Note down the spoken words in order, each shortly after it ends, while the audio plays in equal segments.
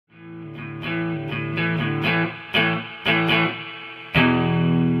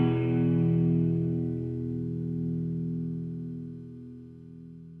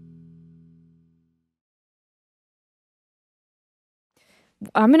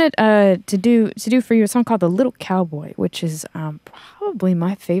I'm gonna to do for you a song called "The Little Cowboy," which is probably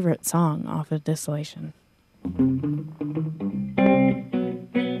my favorite song off of Distillation.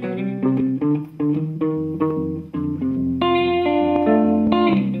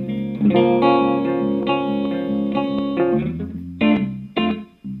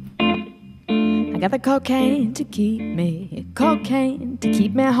 I got the cocaine to keep me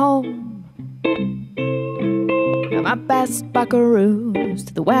home. And my best buckaroos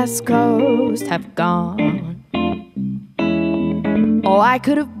to the West Coast have gone. Oh, I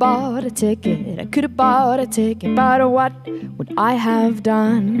could have bought a ticket, but what would I have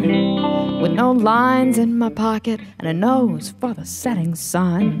done? With no lines in my pocket and a nose for the setting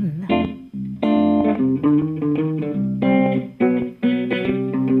sun.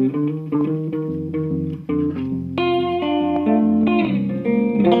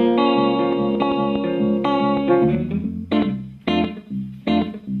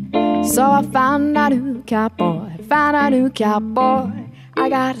 So I found a new cowboy, I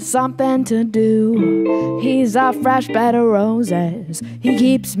got something to do. He's a fresh bed of roses, he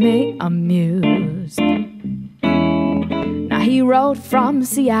keeps me amused. Now he rode from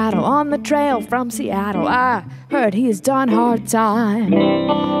Seattle, on the trail from Seattle. I heard he's done hard time,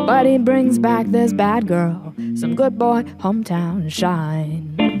 but he brings back this bad girl, some good boy hometown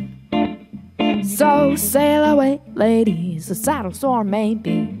shine. So sail away, ladies, a saddle sore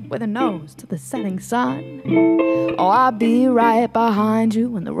maybe, with a nose to the setting sun. Oh, I'll be right behind you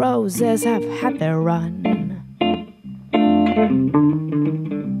when the roses have had their run.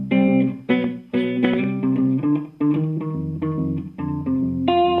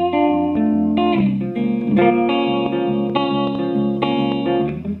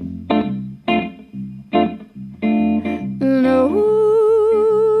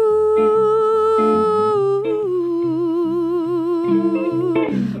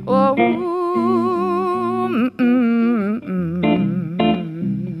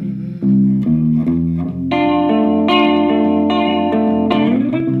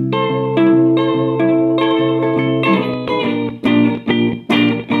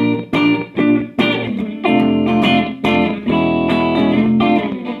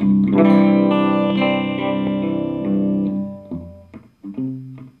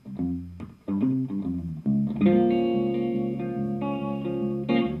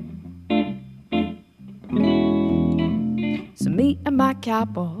 So me and my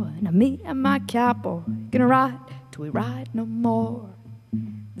cowboy, gonna ride till we ride no more.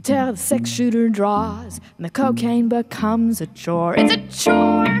 Until the six-shooter draws and the cocaine becomes a chore. It's a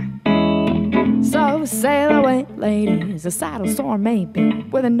chore! So sail away, ladies, a saddle sore maybe,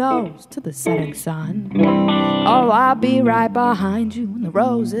 with a nose to the setting sun. Oh, I'll be right behind you when the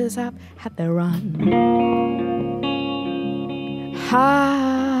roses have had their run.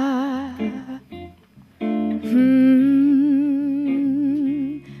 Ha,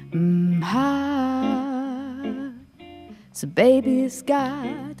 ha. So baby's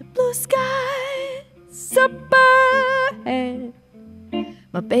got the blue skies up ahead.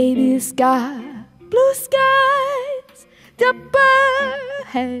 My baby's got blue skies up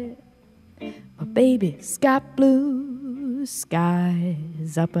ahead. My baby's got blue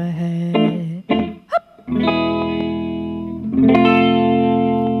skies up ahead.